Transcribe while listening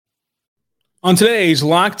On today's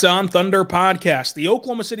Locked On Thunder podcast, the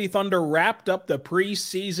Oklahoma City Thunder wrapped up the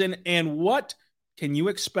preseason, and what can you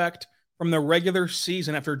expect from the regular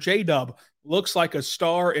season after J-Dub looks like a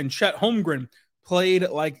star and Chet Holmgren played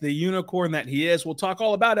like the unicorn that he is? We'll talk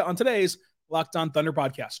all about it on today's Locked On Thunder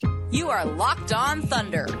podcast. You are Locked On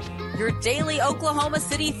Thunder, your daily Oklahoma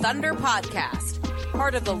City Thunder podcast,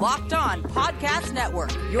 part of the Locked On Podcast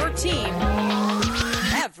Network, your team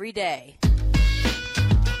every day.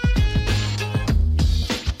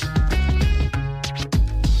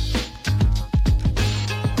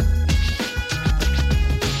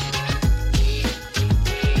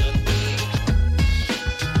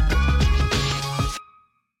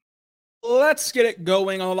 Let's get it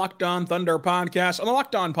going on the Locked On Thunder podcast, on the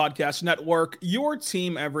Locked On Podcast Network, your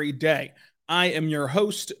team every day. I am your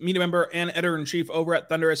host, media member, and editor-in-chief over at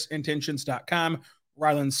thunderousintentions.com,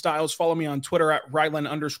 Rylan Stiles. Follow me on Twitter at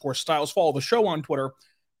Rylan_Stiles. Follow the show on Twitter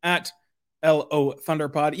at LO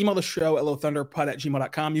Thunderpod. Email the show,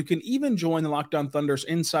 lothunderpod@gmail.com. You can even join the Locked On Thunder's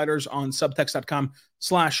insiders on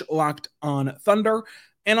subtext.com/LockedOnThunder.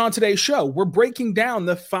 And on today's show, we're breaking down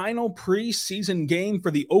the final preseason game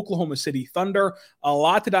for the Oklahoma City Thunder. A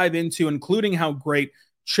lot to dive into, including how great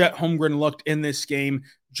Chet Holmgren looked in this game.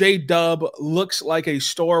 J-Dub looks like a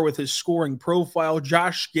star with his scoring profile.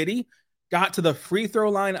 Josh Giddey got to the free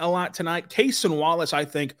throw line a lot tonight. Cason Wallace, I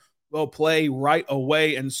think, will play right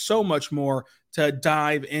away, and so much more to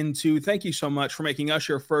dive into. Thank you so much for making us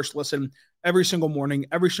your first listen every single morning,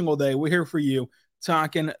 every single day. We're here for you,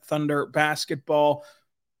 talking Thunder basketball.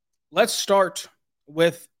 Let's start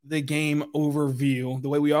with the game overview, the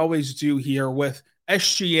way we always do here, with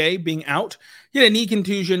SGA being out. He had a knee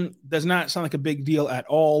contusion. Does not sound like a big deal at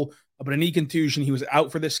all, but a knee contusion. He was out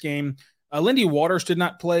for this game. Lindy Waters did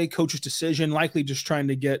not play. Coach's decision, likely just trying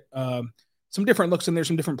to get some different looks in there,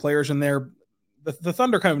 some different players in there. The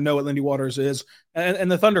Thunder kind of know what Lindy Waters is, and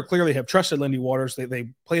the Thunder clearly have trusted Lindy Waters.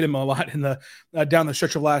 They played him a lot in the down the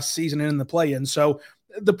stretch of last season and in the play-in. So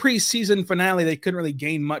the preseason finale, they couldn't really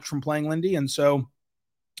gain much from playing Lindy, and so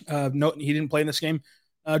no, he didn't play in this game.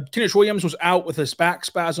 Jalen Williams was out with his back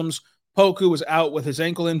spasms. Poku was out with his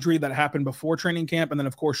ankle injury that happened before training camp, and then,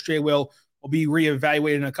 of course, J-Will will be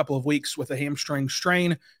reevaluated in a couple of weeks with a hamstring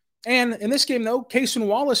strain. And in this game, though, Cason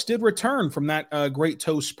Wallace did return from that great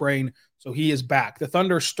toe sprain, so he is back. The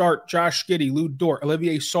Thunder start Josh Giddey, Lou Dort,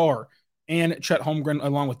 Olivier Sarr, and Chet Holmgren,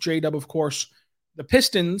 along with J-Dub, of course. The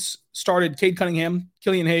Pistons started Cade Cunningham,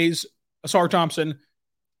 Killian Hayes, Asar Thompson,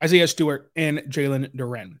 Isaiah Stewart, and Jalen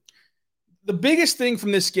Duren. The biggest thing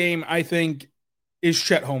from this game, I think, is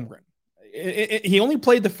Chet Holmgren. He only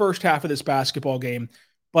played the first half of this basketball game,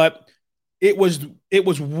 but it was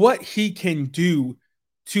what he can do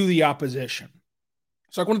to the opposition.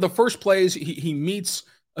 So like one of the first plays, he meets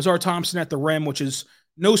Asar Thompson at the rim, which is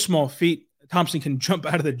no small feat. Thompson can jump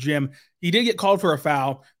out of the gym. He did get called for a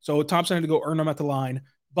foul, so Thompson had to go earn him at the line.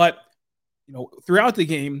 But throughout the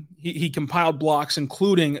game, he compiled blocks,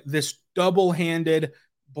 including this double-handed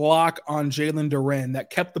block on Jalen Duren that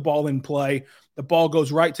kept the ball in play. The ball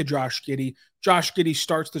goes right to Josh Giddey. Josh Giddey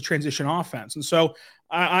starts the transition offense. And so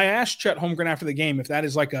I asked Chet Holmgren after the game if that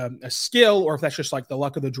is like a skill or if that's just like the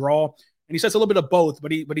luck of the draw. And he says a little bit of both,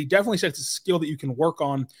 but he definitely says it's a skill that you can work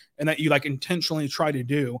on and that you like intentionally try to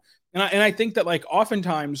do. And I think that like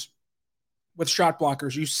oftentimes with shot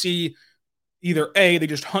blockers, you see either A, they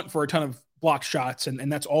just hunt for a ton of block shots and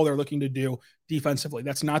that's all they're looking to do defensively.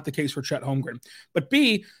 That's not the case for Chet Holmgren. But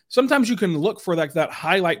B, sometimes you can look for like that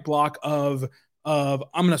highlight block of I'm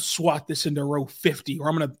going to swat this into row 50 or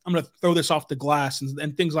I'm going to throw this off the glass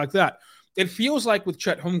and things like that. It feels like with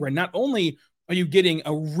Chet Holmgren, not only are you getting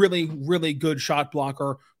a really, really good shot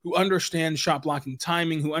blocker who understands shot blocking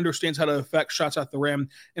timing, who understands how to affect shots at the rim,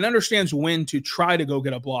 and understands when to try to go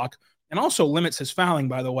get a block, and also limits his fouling,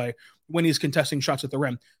 by the way, when he's contesting shots at the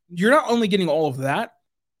rim. You're not only getting all of that,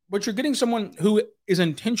 but you're getting someone who is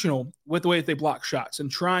intentional with the way that they block shots and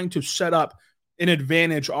trying to set up an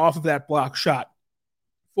advantage off of that block shot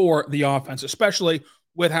for the offense, especially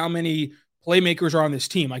with how many playmakers are on this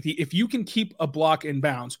team. Like if you can keep a block in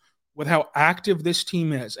bounds, with how active this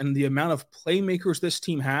team is and the amount of playmakers this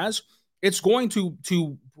team has, it's going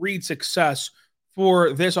to breed success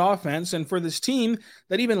for this offense and for this team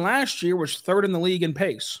that even last year was third in the league in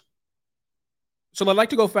pace. So they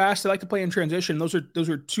like to go fast. They like to play in transition. Those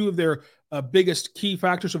are two of their biggest key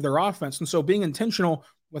factors of their offense. And so being intentional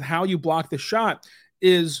with how you block the shot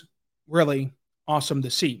is really awesome to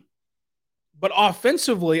see. But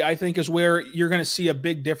offensively, I think is where you're going to see a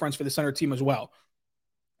big difference for the Thunder team as well.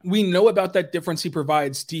 We know about that difference he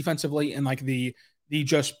provides defensively and like the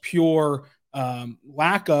just pure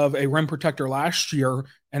lack of a rim protector last year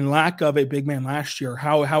and lack of a big man last year,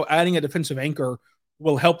 how adding a defensive anchor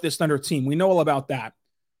will help this Thunder team. We know all about that.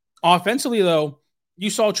 Offensively, though, you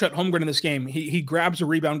saw Chet Holmgren in this game. He grabs a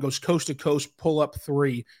rebound, goes coast to coast, pull up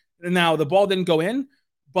three. Now, the ball didn't go in,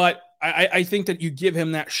 but I think that you give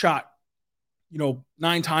him that shot,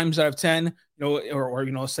 9 times out of 10, or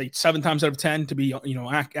let's say 7 times out of 10 to be,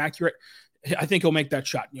 accurate. I think he'll make that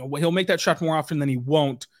shot. He'll make that shot more often than he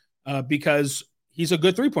won't because he's a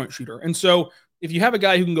good three-point shooter. And so if you have a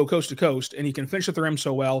guy who can go coast to coast and he can finish at the rim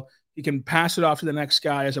so well, he can pass it off to the next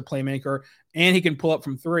guy as a playmaker, and he can pull up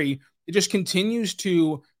from three, it just continues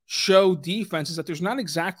to show defenses that there's not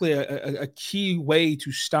exactly a key way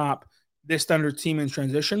to stop this Thunder team in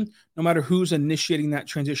transition, no matter who's initiating that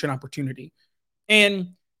transition opportunity.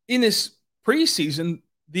 And in this preseason,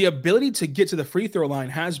 the ability to get to the free throw line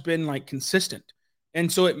has been consistent.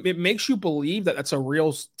 And so it makes you believe that that's a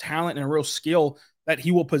real talent and a real skill that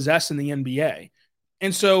he will possess in the NBA.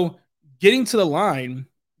 And so getting to the line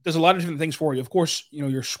does a lot of different things for you. Of course,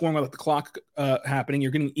 you're scoring with the clock happening.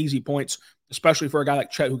 You're getting easy points, especially for a guy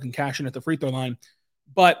like Chet who can cash in at the free throw line.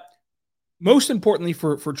 But most importantly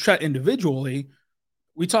for Chet individually,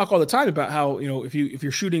 we talk all the time about how, if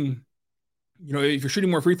you're shooting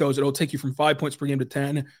more free throws, it'll take you from 5 points per game to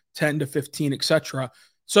 10 to 15, etc.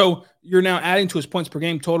 So you're now adding to his points per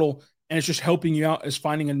game total, and it's just helping you out as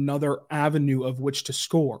finding another avenue of which to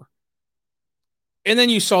score. And then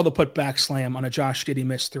you saw the putback slam on a Josh Giddey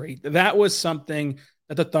missed three. That was something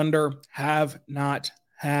that the Thunder have not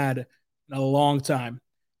had in a long time.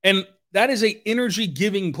 And that is an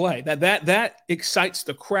energy-giving play. That excites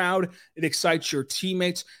the crowd. It excites your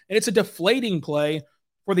teammates. And it's a deflating play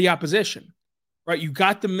for the opposition, right? You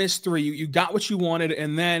got the missed three. You got what you wanted,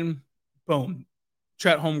 and then, boom,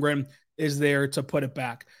 Chet Holmgren is there to put it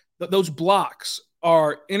back. Those blocks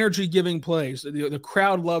are energy-giving plays. The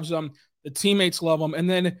crowd loves them. The teammates love them. And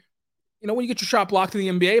then, when you get your shot blocked in the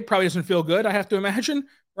NBA, it probably doesn't feel good, I have to imagine,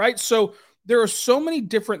 right? So there are so many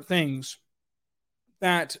different things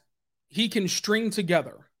that he can string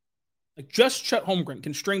together, just Chet Holmgren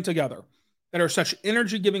can string together, that are such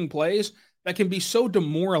energy-giving plays that can be so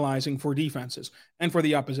demoralizing for defenses and for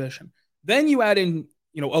the opposition. Then you add in,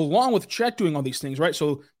 along with Chet doing all these things, right?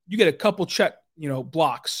 So you get a couple Chet,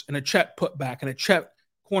 blocks and a Chet putback and a Chet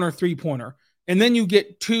corner three-pointer. And then you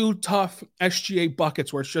get 2 tough SGA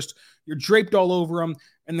buckets where it's just you're draped all over him,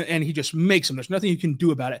 and he just makes them. There's nothing you can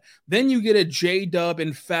do about it. Then you get a J-Dub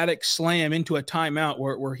emphatic slam into a timeout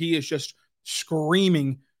where he is just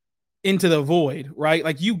screaming into the void,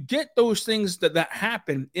 right? You get those things that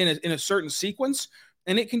happen in a certain sequence,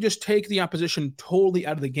 and it can just take the opposition totally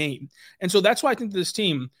out of the game. And so that's why I think this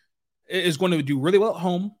team is going to do really well at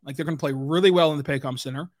home. They're going to play really well in the Paycom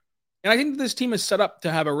Center. And I think this team is set up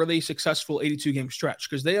to have a really successful 82-game stretch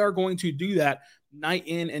because they are going to do that night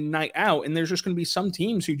in and night out. And there's just going to be some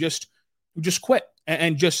teams who just quit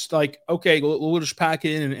and just okay, we'll just pack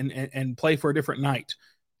in and play for a different night.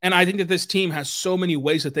 And I think that this team has so many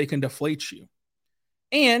ways that they can deflate you.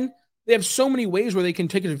 And they have so many ways where they can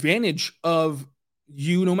take advantage of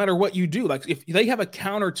you no matter what you do. If they have a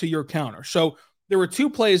counter to your counter. So there were 2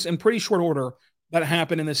 plays in pretty short order that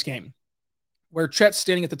happened in this game, where Chet's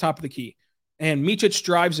standing at the top of the key, and Micic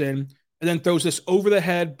drives in and then throws this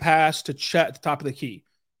over-the-head pass to Chet at the top of the key.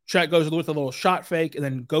 Chet goes with a little shot fake and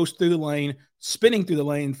then goes through the lane, spinning through the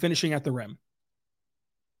lane, finishing at the rim.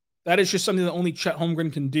 That is just something that only Chet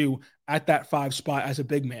Holmgren can do at that 5 spot as a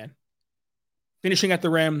big man. Finishing at the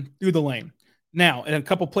rim, through the lane. Now, and a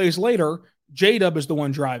couple plays later, J-Dub is the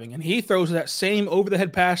one driving, and he throws that same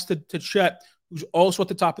over-the-head pass to Chet, who's also at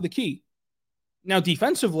the top of the key. Now,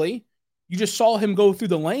 defensively, you just saw him go through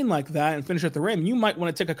the lane like that and finish at the rim. You might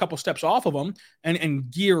want to take a couple steps off of him and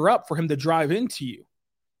gear up for him to drive into you.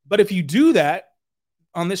 But if you do that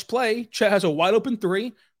on this play, Chet has a wide open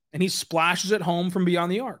 3 and he splashes it home from beyond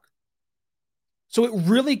the arc. So it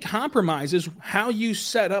really compromises how you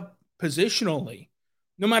set up positionally.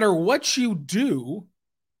 No matter what you do,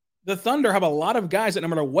 the Thunder have a lot of guys that no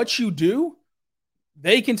matter what you do,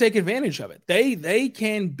 they can take advantage of it. They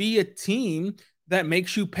can be a team that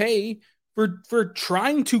makes you pay for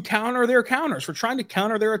trying to counter their counters, for trying to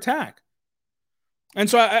counter their attack. And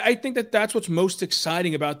so I think that that's what's most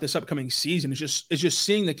exciting about this upcoming season is just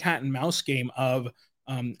seeing the cat and mouse game of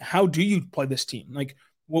how do you play this team?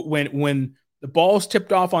 When the ball's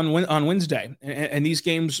tipped off on Wednesday and these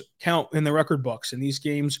games count in the record books and these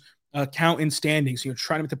games count in standings, you're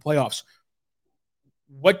trying to make the playoffs.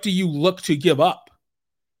 What do you look to give up?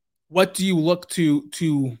 What do you look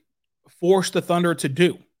to force the Thunder to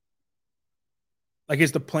do?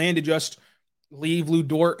 Is the plan to just leave Lou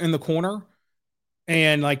Dort in the corner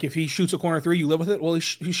And like if he shoots a corner three, you live with it. Well,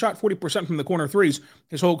 he shot 40% from the corner threes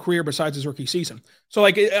his whole career besides his rookie season. So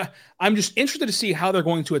like I'm just interested to see how they're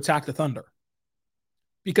going to attack the Thunder,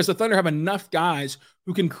 because the Thunder have enough guys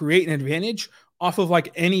who can create an advantage off of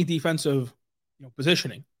like any defensive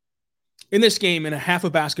positioning. In this game, in a half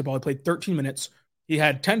of basketball, he played 13 minutes. He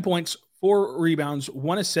had 10 points, 4 rebounds,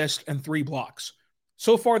 1 assist, and 3 blocks.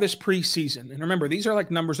 So far this preseason, and remember, these are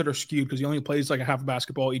like numbers that are skewed because he only plays like a half of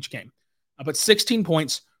basketball each game. But 16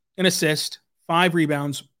 points, an assist, 5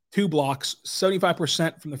 rebounds, 2 blocks,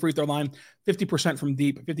 75% from the free throw line, 50% from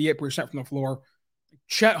deep, 58% from the floor.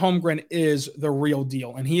 Chet Holmgren is the real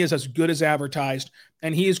deal, and he is as good as advertised,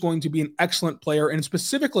 and he is going to be an excellent player, and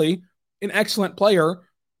specifically an excellent player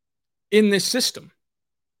in this system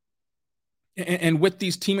and with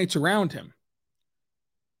these teammates around him.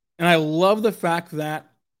 And I love the fact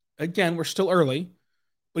that, again, we're still early,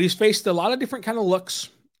 but he's faced a lot of different kind of looks.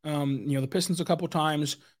 The Pistons a couple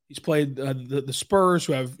times. He's played the Spurs,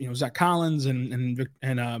 who have Zach Collins and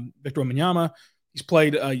Victor Wembanyama. He's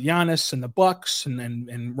played Giannis and the Bucks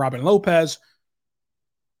and Robin Lopez.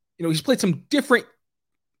 He's played some different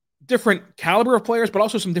caliber of players, but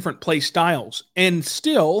also some different play styles. And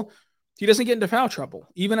still, he doesn't get into foul trouble,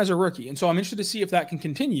 even as a rookie. And so I'm interested to see if that can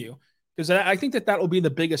continue, because I think that will be the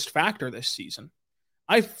biggest factor this season.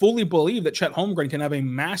 I fully believe that Chet Holmgren can have a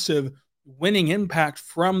massive winning impact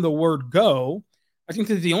from the word go. I think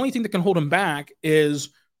that the only thing that can hold him back is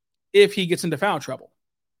if he gets into foul trouble,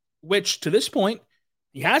 which to this point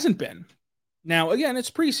he hasn't been. Now, again,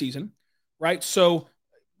 it's preseason, right? So,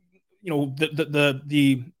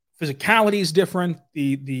 the physicality is different,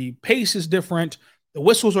 the pace is different, the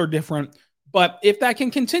whistles are different. But if that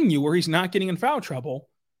can continue where he's not getting in foul trouble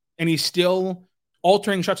and he's still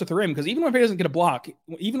altering shots at the rim, because even if he doesn't get a block,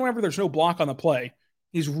 even whenever there's no block on the play,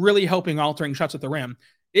 he's really helping altering shots at the rim.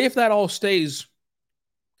 If that all stays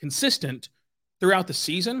consistent throughout the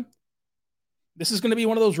season, this is going to be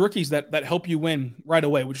one of those rookies that help you win right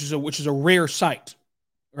away, which is a rare sight,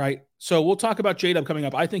 right? So we'll talk about J-Dub coming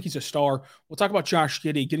up. I think he's a star. We'll talk about Josh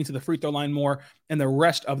Giddey getting to the free throw line more and the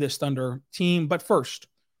rest of this Thunder team. But first, I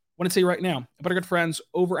want to say right now about our good friends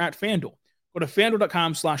over at FanDuel. Go to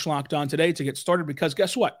FanDuel.com/lockedon today to get started, because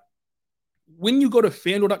guess what? When you go to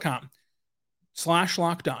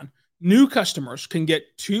FanDuel.com/lockedon, new customers can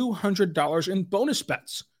get $200 in bonus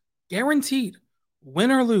bets, guaranteed,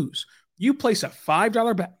 win or lose. You place a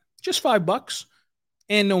 $5 bet, just $5,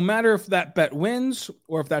 and no matter if that bet wins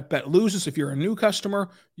or if that bet loses, if you're a new customer,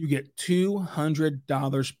 you get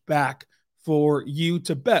 $200 back for you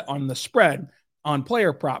to bet on the spread, on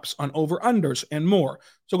player props, on over-unders, and more.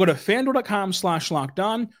 So go to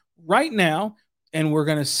FanDuel.com/lockedon right now, and we're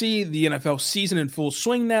going to see the NFL season in full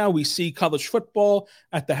swing now. We see college football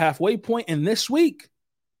at the halfway point, and this week,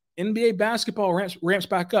 NBA basketball ramps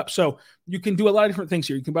back up. So you can do a lot of different things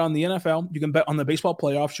here. You can bet on the NFL. You can bet on the baseball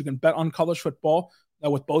playoffs. You can bet on college football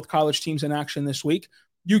with both college teams in action this week.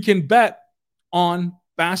 You can bet on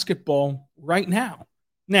basketball right now.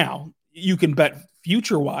 Now, you can bet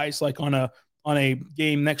future-wise, like on a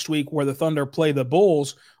game next week where the Thunder play the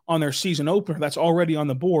Bulls on their season opener. That's already on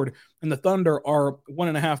the board, and the Thunder are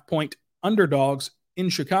 1.5-point underdogs in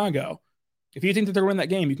Chicago. If you think that they're going to win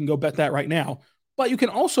that game, you can go bet that right now. But you can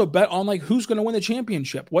also bet on like who's going to win the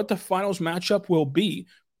championship, what the finals matchup will be,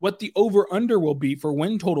 what the over-under will be for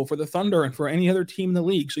win total for the Thunder and for any other team in the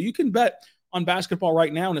league. So you can bet on basketball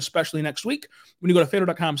right now, and especially next week when you go to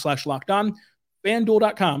FanDuel.com/lockedon.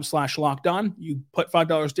 FanDuel.com/lockedon. You put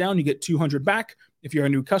 $5 down, you get $200 back if you're a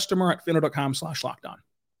new customer at FanDuel.com/lockedon.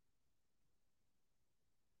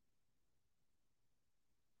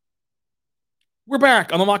 We're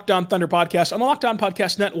back on the Locked On Thunder podcast, on the Locked On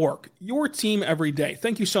Podcast Network, your team every day.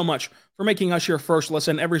 Thank you so much for making us your first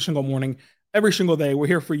listen every single morning, every single day. We're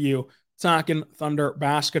here for you, talking Thunder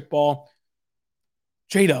basketball.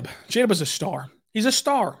 J-Dub is a star. He's a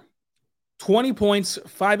star. 20 points,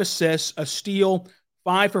 5 assists, a steal,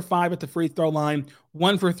 5 for 5 at the free throw line,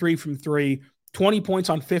 1 for 3 from 3, 20 points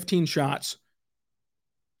on 15 shots.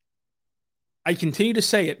 I continue to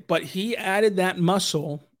say it, but he added that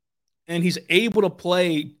muscle, and he's able to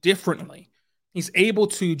play differently. He's able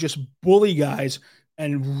to just bully guys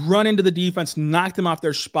and run into the defense, knock them off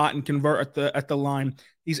their spot, and convert at the line.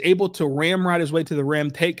 He's able to ramrod his way to the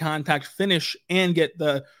rim, take contact, finish, and get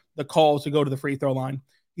the call to go to the free throw line.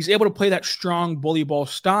 He's able to play that strong bully ball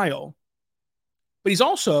style, but he's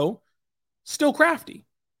also still crafty.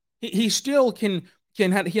 He still he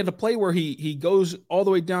had a play where he goes all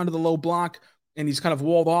the way down to the low block, and he's kind of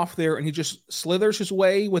walled off there, and he just slithers his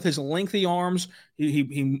way with his lengthy arms.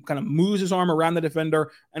 He kind of moves his arm around the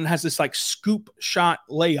defender and has this like scoop shot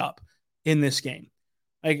layup in this game.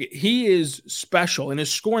 Like, he is special, and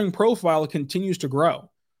his scoring profile continues to grow.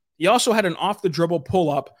 He also had an off-the-dribble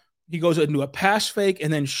pull-up. He goes into a pass fake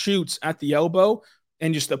and then shoots at the elbow,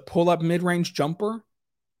 and just a pull-up mid-range jumper.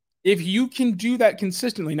 If you can do that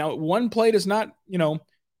consistently, now one play does not,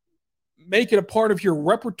 make it a part of your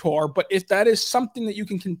repertoire, but if that is something that you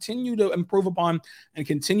can continue to improve upon and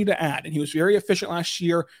continue to add, and he was very efficient last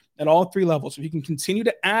year at all three levels, if you can continue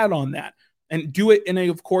to add on that and do it in a,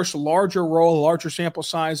 of course, larger role, larger sample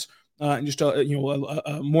size, and just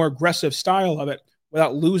a more aggressive style of it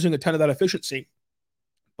without losing a ton of that efficiency.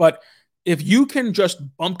 But if you can just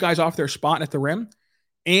bump guys off their spot at the rim,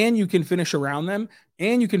 and you can finish around them,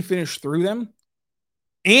 and you can finish through them,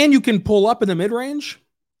 and you can pull up in the mid-range,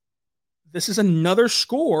 this is another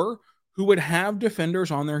scorer who would have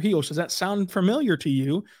defenders on their heels. Does that sound familiar to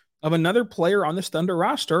you, of another player on this Thunder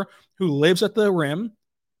roster who lives at the rim,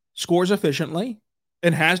 scores efficiently,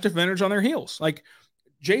 and has defenders on their heels? Like,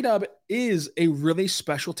 J-Dub is a really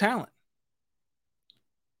special talent.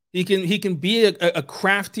 He can be a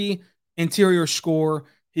crafty interior scorer.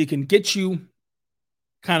 He can get you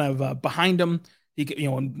kind of behind him. He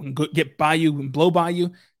can get by you and blow by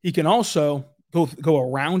you. He can also go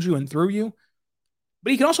around you and through you,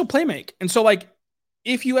 but he can also play make. And so, like,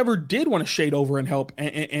 if you ever did want to shade over and help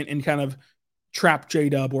and kind of trap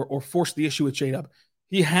J-Dub or force the issue with J-Dub,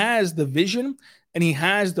 he has the vision and he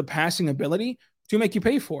has the passing ability to make you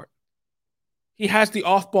pay for it. He has the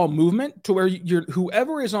off-ball movement to where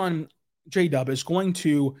whoever is on J-Dub is going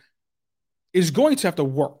to have to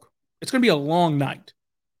work. It's going to be a long night.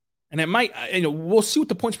 And it might, we'll see what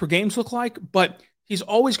the points per games look like, but he's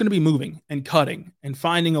always going to be moving and cutting and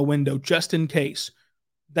finding a window just in case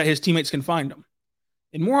that his teammates can find him.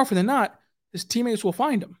 And more often than not, his teammates will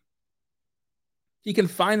find him. He can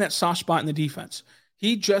find that soft spot in the defense.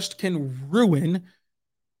 He just can ruin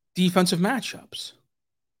defensive matchups.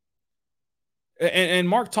 And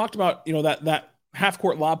Mark talked about, that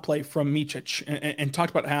half-court lob play from Micic and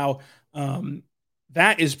talked about how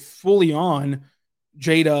that is fully on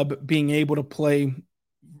J-Dub being able to play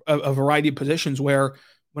a variety of positions, where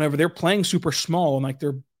whenever they're playing super small and like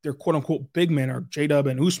they're quote unquote big men, or J-Dub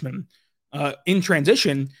and Usman, in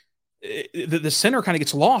transition, the center kind of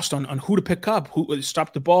gets lost on who to pick up, who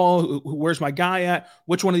stop the ball, where's my guy at,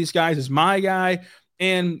 which one of these guys is my guy,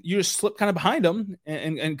 and you just slip kind of behind him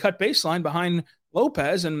and cut baseline behind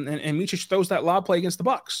Lopez, and Micic throws that lob play against the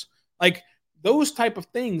Bucks. Like, those type of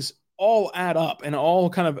things all add up and all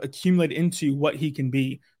kind of accumulate into what he can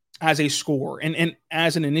be as a scorer and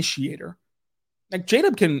as an initiator. Like,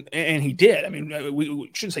 J-Dub can, and he did. I mean, we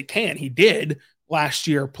shouldn't say can. He did last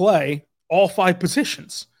year play all five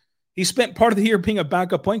positions. He spent part of the year being a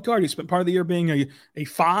backup point guard. He spent part of the year being a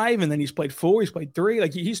five, and then he's played four. He's played three.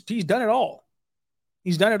 Like, he's done it all.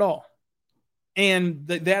 He's done it all. And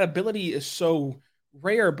that ability is so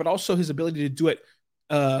rare, but also his ability to do it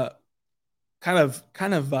kind of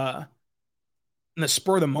in the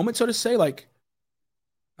spur of the moment, so to say, like,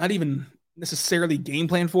 not even necessarily game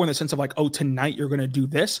plan for, in the sense of like, oh, tonight you're going to do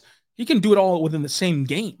this. He can do it all within the same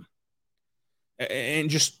game and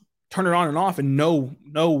just turn it on and off and know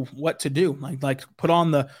what to do. Like put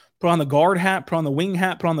on the guard hat, put on the wing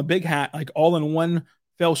hat, put on the big hat, like all in one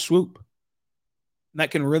fell swoop. And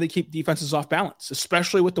that can really keep defenses off balance,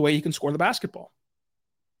 especially with the way he can score the basketball.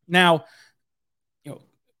 Now, in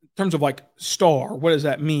terms of like star, what does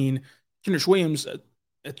that mean? Jalen Williams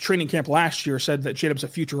at training camp last year said that J-Dub's a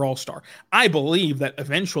future all-star. I believe that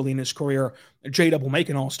eventually in his career, J-Dub will make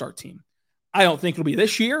an all-star team. I don't think it'll be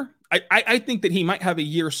this year. I think that he might have a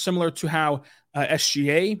year similar to how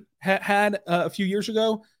SGA had a few years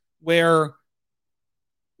ago, where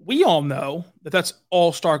we all know that that's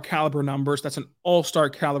all-star caliber numbers. That's an all-star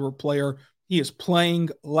caliber player. He is playing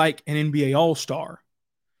like an NBA all-star.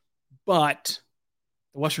 But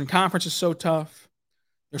the Western Conference is so tough.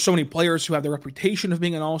 There's so many players who have the reputation of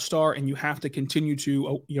being an all-star, and you have to continue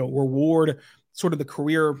to, reward sort of the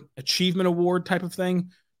career achievement award type of thing.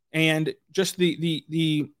 And just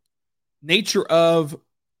the nature of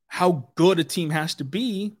how good a team has to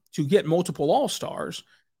be to get multiple all-stars,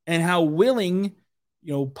 and how willing,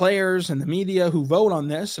 players and the media who vote on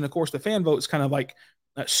this, and of course the fan vote is kind of like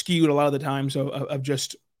skewed a lot of the times of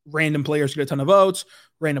just random players get a ton of votes,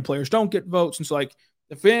 random players don't get votes. And so like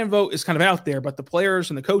the fan vote is kind of out there, but the players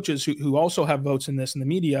and the coaches who also have votes in this, and the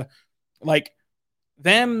media, like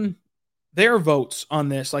their votes on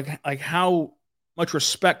this, like how much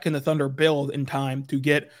respect can the Thunder build in time to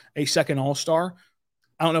get a second all-star?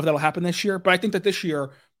 I don't know if that'll happen this year, but I think that this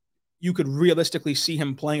year you could realistically see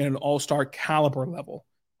him playing at an all-star caliber level.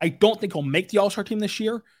 I don't think he'll make the all-star team this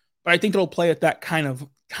year, but I think it'll play at that kind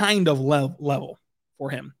of level for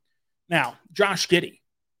him. Now, Josh Giddey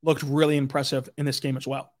looked really impressive in this game as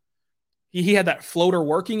well. He had that floater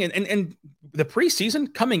working, and the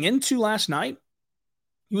preseason coming into last night,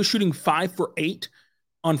 he was shooting 5 for 8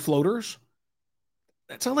 on floaters.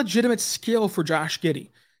 That's a legitimate skill for Josh Giddey.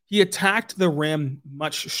 He attacked the rim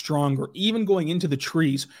much stronger, even going into the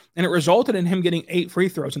trees, and it resulted in him getting 8 free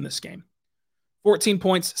throws in this game. 14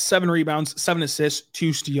 points, 7 rebounds, 7 assists,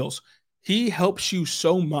 2 steals. He helps you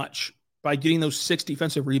so much by getting those 6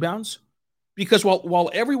 defensive rebounds. Because while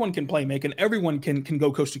everyone can play make and everyone can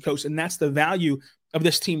go coast to coast, and that's the value of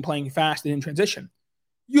this team playing fast and in transition,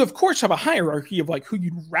 you of course have a hierarchy of like who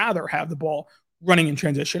you'd rather have the ball running in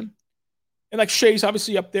transition. And like Shai's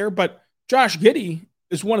obviously up there, but Josh Giddey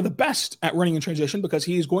is one of the best at running in transition because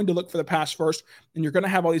he is going to look for the pass first, and you're going to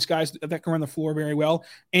have all these guys that can run the floor very well.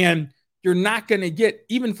 And you're not going to get,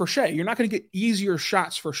 even for Shai, you're not going to get easier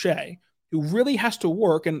shots for Shai, who really has to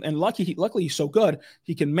work, and luckily he's so good,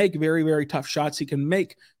 he can make very, very tough shots. He can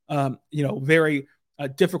make, very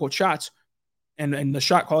difficult shots, and the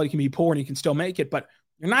shot quality can be poor, and he can still make it. But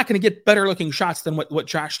you're not going to get better looking shots than what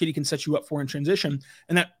Josh Giddey can set you up for in transition,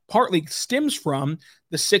 and that partly stems from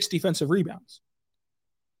the 6 defensive rebounds.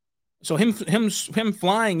 So him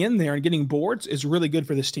flying in there and getting boards is really good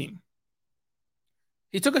for this team.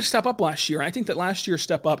 He took a step up last year. I think that last year's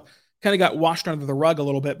step up kind of got washed under the rug a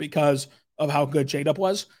little bit because of how good J-Dub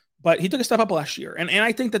was, but he took a step up last year. And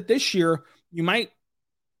I think that this year you might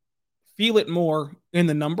feel it more in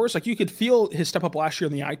the numbers. Like you could feel his step up last year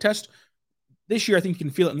in the eye test. This year, I think you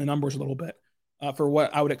can feel it in the numbers a little bit for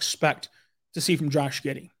what I would expect to see from Josh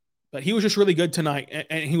Giddey. But he was just really good tonight,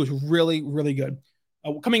 and he was really, really good.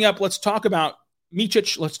 Coming up, let's talk about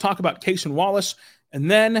Micic. Let's talk about Cason Wallace, and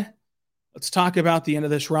then let's talk about the end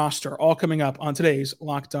of this roster, all coming up on today's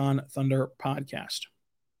Locked On Thunder podcast.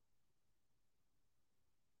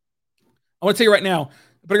 I want to tell you right now,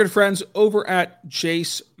 our good friends over at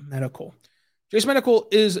Jase Medical. Jase Medical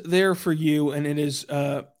is there for you, and it is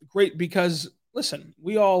great because, listen,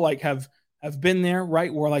 we all have been there,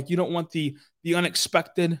 right? Where you don't want the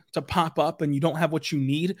unexpected to pop up, and you don't have what you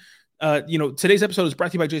need. Today's episode is brought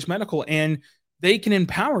to you by Jase Medical, and they can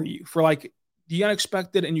empower you for the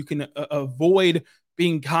unexpected, and you can avoid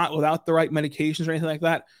being caught without the right medications or anything like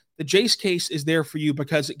that. The Jase case is there for you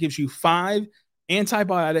because it gives you 5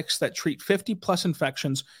 antibiotics that treat 50 plus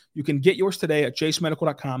infections. You can get yours today at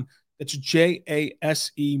jasemedical.com. That's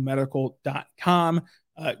jasemedical.com.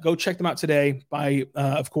 Go check them out today by,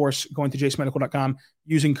 of course, going to jasemedical.com,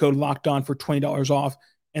 using code LOCKEDON for $20 off.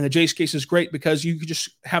 And the Jase case is great because you can just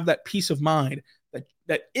have that peace of mind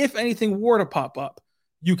that if anything were to pop up,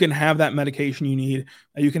 you can have that medication you need.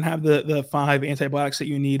 You can have the 5 antibiotics that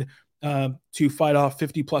you need to fight off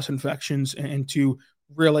 50 plus infections and to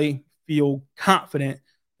really feel confident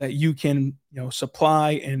that you can,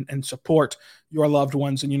 supply and support your loved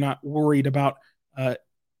ones, and you're not worried about,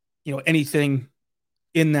 anything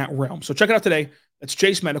in that realm. So check it out today. That's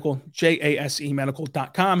Jase Medical,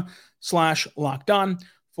 jasemedical.com/lockedon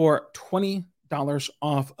for $20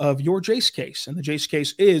 off of your Jase case. And the Jase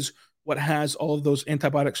case is what has all of those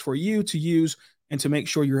antibiotics for you to use and to make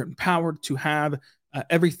sure you're empowered to have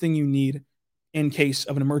everything you need in case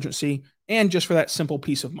of an emergency, and just for that simple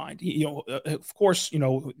peace of mind. Of course,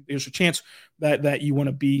 there's a chance that you want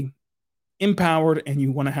to be empowered and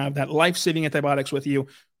you want to have that life-saving antibiotics with you.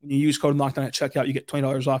 When you use code LOCKEDON at checkout, you get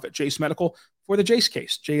 $20 off at Jase Medical for the Jase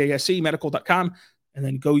case, jasemedical.com, and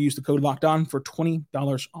then go use the code LOCKEDON for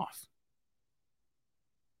 $20 off.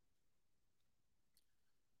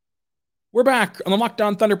 We're back on the Locked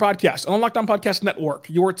On Thunder podcast, on the Locked On Podcast Network,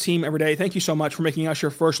 your team every day. Thank you so much for making us your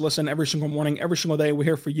first listen every single morning, every single day. We're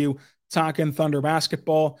here for you, talking Thunder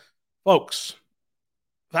basketball. Folks,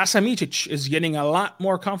 Vasa Micic is getting a lot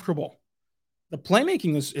more comfortable. The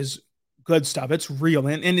playmaking is good stuff. It's real,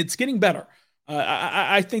 and it's getting better.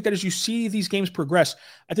 I think that as you see these games progress,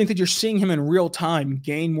 I think that you're seeing him in real time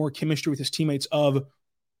gain more chemistry with his teammates of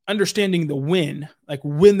understanding the when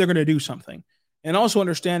they're going to do something, and also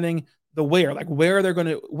understanding the where they're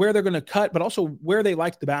going to cut, but also where they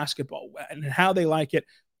like the basketball and how they like it,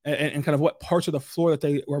 and kind of what parts of the floor that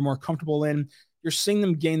they are more comfortable in. You're seeing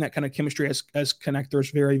them gain that kind of chemistry as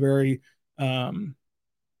connectors very, very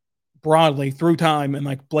broadly through time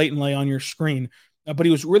and blatantly on your screen. But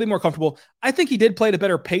he was really more comfortable. I think he did play at a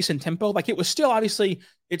better pace and tempo. It was still, obviously,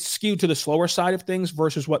 it's skewed to the slower side of things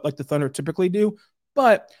versus what the Thunder typically do.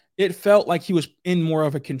 But it felt like he was in more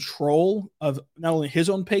of a control of not only his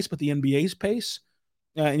own pace, but the NBA's pace.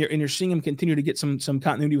 And you're seeing him continue to get some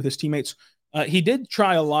continuity with his teammates. He did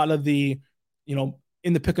try a lot of the,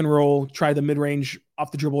 in the pick and roll, try the mid-range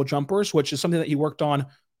off the dribble jumpers, which is something that he worked on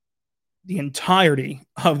the entirety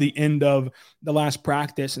of the end of the last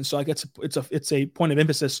practice. And so like it's a point of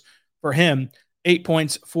emphasis for him. 8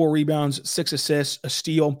 points, 4 rebounds, 6 assists, a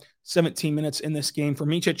steal, 17 minutes in this game for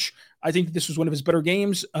Micic. I think this was one of his better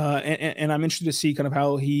games, and I'm interested to see kind of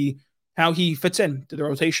how he fits in to the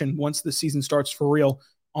rotation once the season starts for real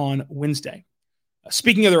on Wednesday.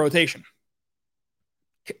 Speaking of the rotation,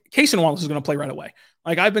 Cason Wallace is going to play right away.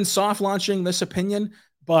 Like, I've been soft launching this opinion,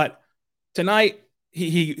 but tonight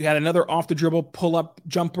he had another off the dribble pull up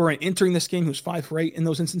jumper, and entering this game, he was 5 for 8 in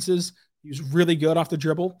those instances. He was really good off the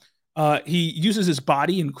dribble. He uses his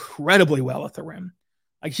body incredibly well at the rim.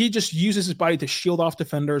 Like, he just uses his body to shield off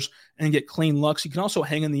defenders and get clean looks. He can also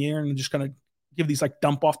hang in the air and just kind of give these like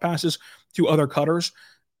dump off passes to other cutters.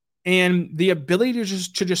 And the ability to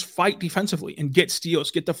just fight defensively and get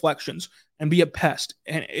steals, get deflections, and be a pest,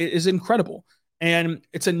 and it is incredible. And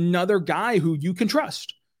it's another guy who you can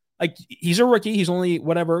trust. Like, he's a rookie. He's only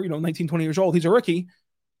 19, 20 years old. He's a rookie,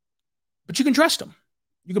 but you can trust him.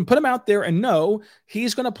 You can put him out there and know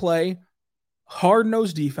he's going to play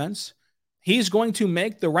hard-nosed defense. He's going to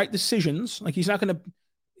make the right decisions. Like, he's not going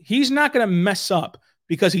to mess up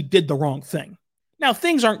because he did the wrong thing. Now,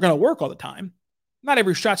 things aren't going to work all the time. Not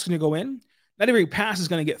every shot's going to go in. Not every pass is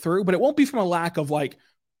going to get through, but it won't be from a lack of like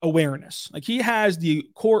awareness. Like, he has the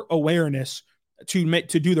core awareness to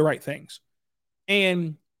do the right things.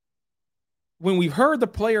 And when we've heard the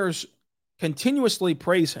players continuously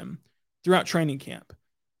praise him throughout training camp,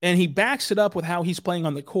 and he backs it up with how he's playing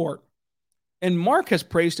on the court, and Mark has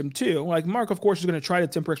praised him too. Like, Mark, of course, is going to try to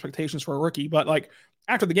temper expectations for a rookie, but like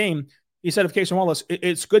after the game, he said of Cason Wallace,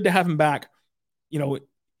 it's good to have him back. You know,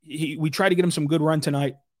 we tried to get him some good run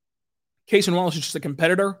tonight. Cason Wallace is just a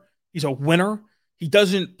competitor. He's a winner. He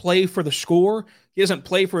doesn't play for the score. He doesn't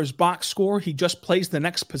play for his box score. He just plays the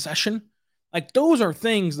next possession. Like, those are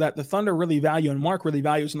things that the Thunder really value and Mark really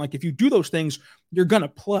values. And like, if you do those things, you're going to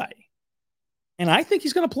play. And I think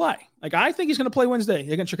he's going to play. Like, I think he's going to play Wednesday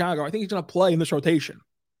against Chicago. I think he's going to play in this rotation.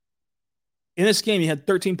 In this game, he had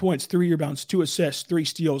 13 points, 3 rebounds, 2 assists, 3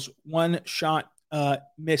 steals, 1 shot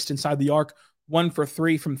missed inside the arc, 1 for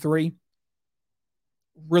 3 from 3.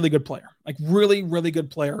 Really good player. Like, really, really good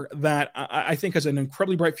player that I think has an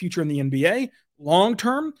incredibly bright future in the NBA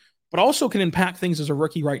long-term, but also can impact things as a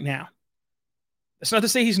rookie right now. That's not to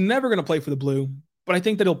say he's never going to play for the Blue, but I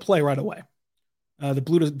think that he'll play right away. The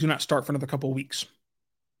Blue do not start for another couple of weeks.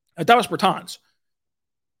 Davis Bertans,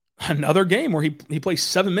 another game where he plays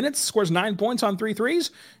 7 minutes, scores 9 points on 3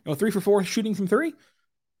 threes, 3 for 4 shooting from 3.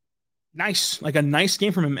 Nice, like a nice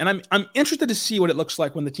game from him. And I'm interested to see what it looks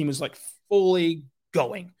like when the team is like fully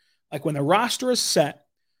going. Like, when the roster is set,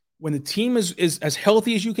 when the team is as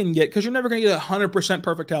healthy as you can get, because you're never going to get 100%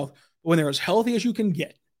 perfect health, but when they're as healthy as you can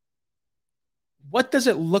get, what does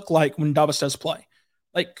it look like when Davis does play?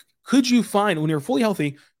 Like, could you find, when you're fully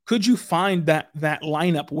healthy, could you find that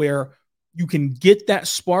lineup where you can get that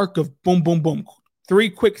spark of boom, boom, boom, 3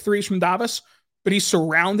 quick threes from Davis, but he's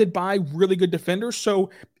surrounded by really good defenders, so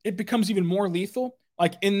it becomes even more lethal?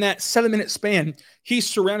 Like, in that 7-minute span, he's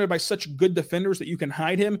surrounded by such good defenders that you can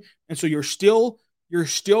hide him, and so you're still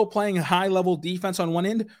playing a high-level defense on one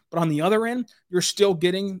end, but on the other end, you're still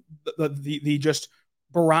getting the just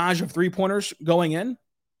barrage of 3-pointers going in.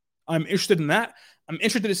 I'm interested in that. I'm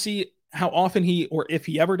interested to see how often he, or if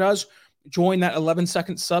he ever does, join that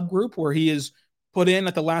 11-second subgroup where he is put in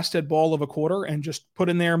at the last dead ball of a quarter and just put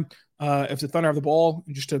in there if the Thunder have the ball,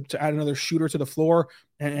 just to add another shooter to the floor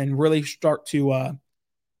and really start to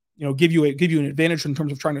give you an advantage in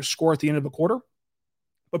terms of trying to score at the end of a quarter.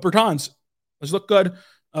 But Bertans has looked good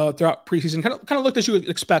throughout preseason. Kind of looked as you would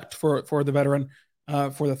expect for the veteran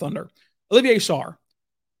for the Thunder. Olivier Sarr.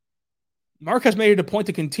 Mark has made it a point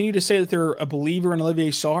to continue to say that they're a believer in Olivier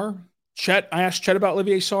Sarr. I asked Chet about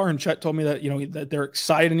Olivier Sarr, and Chet told me that that they're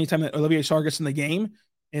excited anytime that Olivier Sarr gets in the game,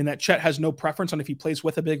 and that Chet has no preference on if he plays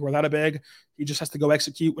with a big or without a big. He just has to go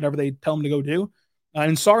execute whatever they tell him to go do.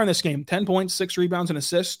 And Sarr in this game, 10 points, 6 rebounds and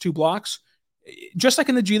assists, 2 blocks. Just like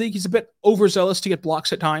in the G League, he's a bit overzealous to get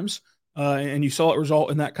blocks at times, and you saw it result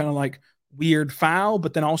in that kind of like weird foul.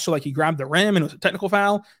 But then also, like, he grabbed the rim and it was a technical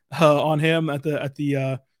foul on him at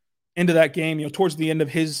the end of that game, towards the end of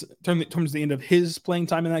his playing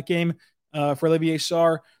time in that game for Olivier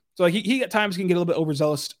Sarr. So like, he at times can get a little bit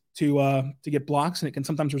overzealous to get blocks, and it can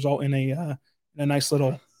sometimes result in a nice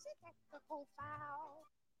little.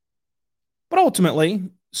 But ultimately,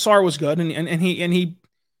 Sarr was good, and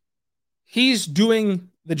he's doing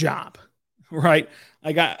the job, right?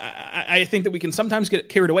 Like, I think that we can sometimes get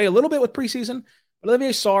carried away a little bit with preseason, but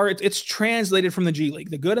Olivier Sarr, it's translated from the G League.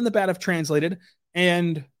 The good and the bad have translated,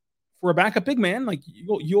 and for a backup big man, like,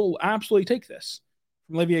 you'll absolutely take this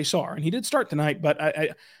from Olivier Sarr. And he did start tonight, but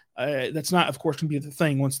that's not, of course, going to be the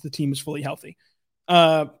thing once the team is fully healthy.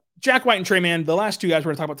 Jack White and Tre Mann, the last two guys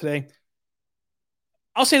we're going to talk about today.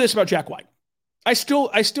 I'll say this about Jack White. I still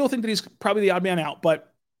think that he's probably the odd man out,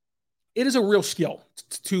 but it is a real skill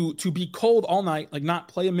to be cold all night, like not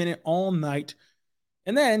play a minute all night.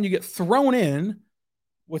 And then you get thrown in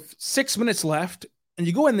with 6 minutes left, and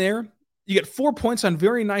you go in there, you get 4 points on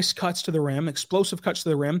very nice cuts to the rim, explosive cuts to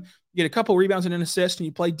the rim. You get a couple rebounds and an assist, and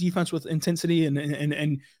you play defense with intensity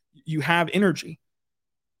and you have energy.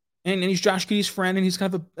 And he's Josh Giddey's friend, and he's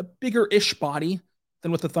kind of a bigger-ish body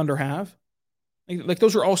than what the Thunder have. Like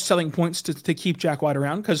those are all selling points to keep Jack White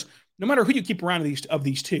around, because no matter who you keep around of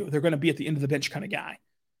these two, they're going to be at the end of the bench kind of guy.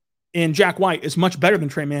 And Jack White is much better than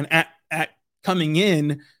Tre Mann at coming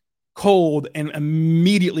in cold and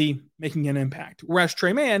immediately making an impact. Whereas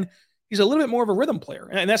Tre Mann, he's a little bit more of a rhythm player.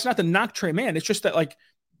 And that's not to knock Tre Mann. It's just that, like,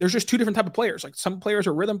 there's just two different type of players. Like, some players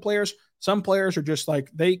are rhythm players. Some players are just like,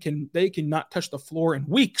 they can not touch the floor in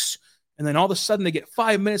weeks. And then all of a sudden they get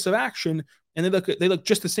 5 minutes of action, and they look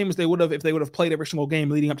just the same as they would have if they would have played every single game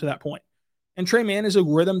leading up to that point. And Tre Mann is a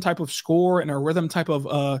rhythm type of scorer and a rhythm type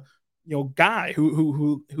of guy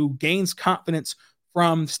who gains confidence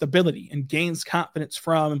from stability and gains confidence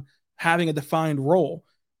from having a defined role.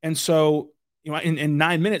 And so, in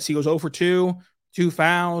 9 minutes, he goes 0 for 2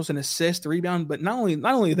 fouls, an assist, a rebound. But not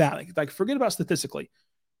only that, like forget about statistically,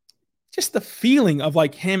 just the feeling of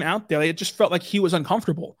like him out there, it just felt like he was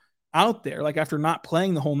uncomfortable out there. Like after not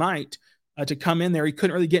playing the whole night, to come in there, he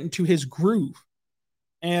couldn't really get into his groove.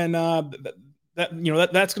 And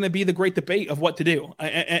that's going to be the great debate of what to do.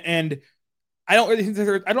 And I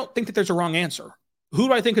don't think that there's a wrong answer. Who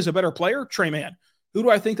do I think is a better player? Tre Mann. Who do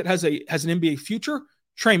I think that has an NBA future?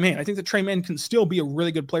 Tre Mann. I think that Tre Mann can still be a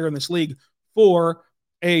really good player in this league for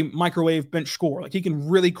a microwave bench scorer. Like, he can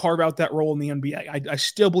really carve out that role in the NBA. I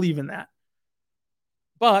still believe in that.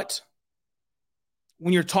 But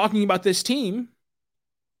when you're talking about this team,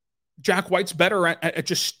 Jack White's better at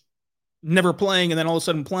just never playing and then all of a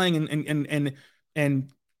sudden playing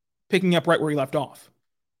and picking up right where he left off.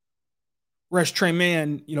 Whereas Tre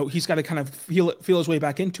Mann, he's got to kind of feel his way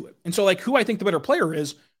back into it. And so, like, who I think the better player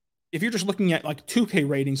is, if you're just looking at like 2K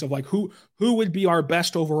ratings of like who would be our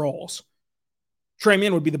best overalls, Tre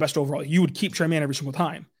Mann would be the best overall. You would keep Tre Mann every single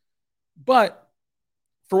time. But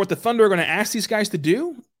for what the Thunder are going to ask these guys to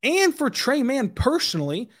do, and for Tre Mann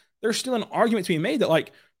personally, there's still an argument to be made that,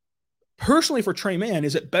 like, personally for Tre Mann,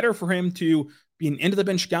 is it better for him to be an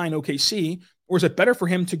end-of-the-bench guy in OKC, or is it better for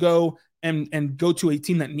him to go and go to a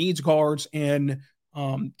team that needs guards and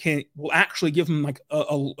will actually give him like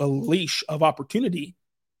a leash of opportunity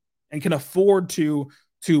and can afford to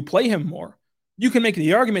play him more? You can make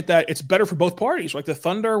the argument that it's better for both parties. Like, the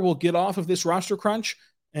Thunder will get off of this roster crunch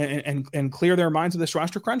and clear their minds of this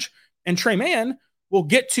roster crunch, and Tre Mann will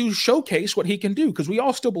get to showcase what he can do, because we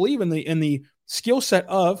all still believe in the skill set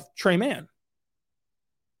of Tre Mann.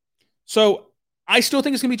 So I still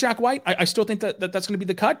think it's going to be Jack White. I still think that's going to be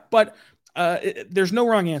the cut, but there's no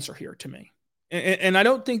wrong answer here to me. And I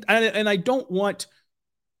don't think, and I don't want,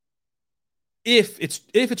 if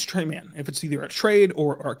it's Tre Mann, if it's either a trade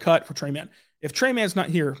or a cut for Tre Mann, if Tre Mann's not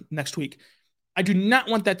here next week, I do not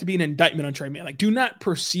want that to be an indictment on Tre Mann. Like, do not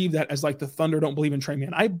perceive that as like the Thunder don't believe in Tre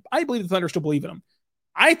Mann. I believe the Thunder still believe in him.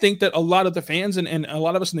 I think that a lot of the fans and a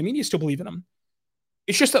lot of us in the media still believe in him.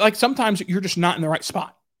 It's just that, like, sometimes you're just not in the right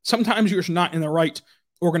spot. Sometimes you're just not in the right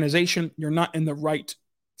organization. You're not in the right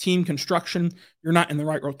team construction. You're not in the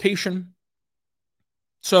right rotation.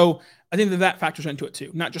 So I think that factors into it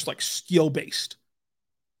too, not just like skill-based.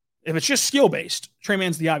 If it's just skill-based, Tre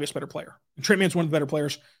Mann's the obvious better player. And Tre Mann's one of the better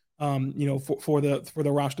players, for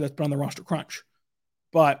the roster that's been on the roster crunch.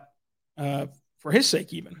 But for his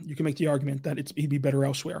sake, even, you can make the argument that he'd be better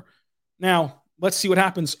elsewhere. Now, let's see what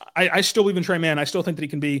happens. I still believe in Tre Mann. I still think that he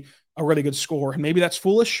can be a really good scorer. And maybe that's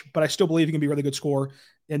foolish, but I still believe he can be a really good scorer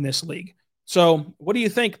in this league. So what do you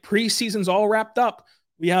think? Preseason's all wrapped up.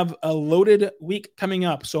 We have a loaded week coming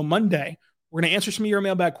up. So Monday, we're going to answer some of your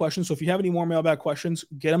mailbag questions. So if you have any more mailbag questions,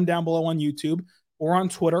 get them down below on YouTube or on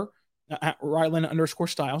Twitter at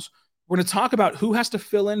Ryland_Styles. We're going to talk about who has to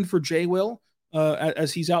fill in for J. Will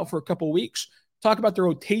as he's out for a couple of weeks. Talk about the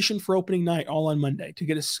rotation for opening night all on Monday to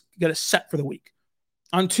get us set for the week.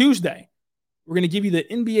 On Tuesday, we're going to give you the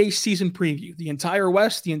NBA season preview, the entire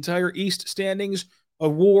West, the entire East standings,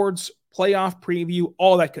 awards, playoff preview,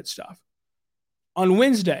 all that good stuff. On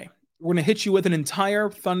Wednesday, we're going to hit you with an entire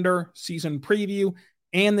Thunder season preview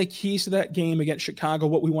and the keys to that game against Chicago,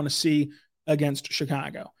 what we want to see against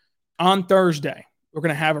Chicago. On Thursday, we're going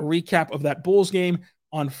to have a recap of that Bulls game.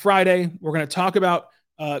 On Friday, we're going to talk about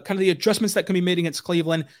kind of the adjustments that can be made against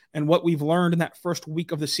Cleveland and what we've learned in that first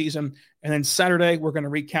week of the season. And then Saturday, we're going to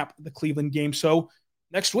recap the Cleveland game. So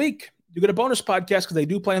next week, you get a bonus podcast because they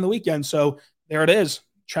do play on the weekend. So there it is.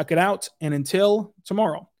 Check it out. And until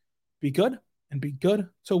tomorrow, be good and be good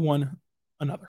to one another.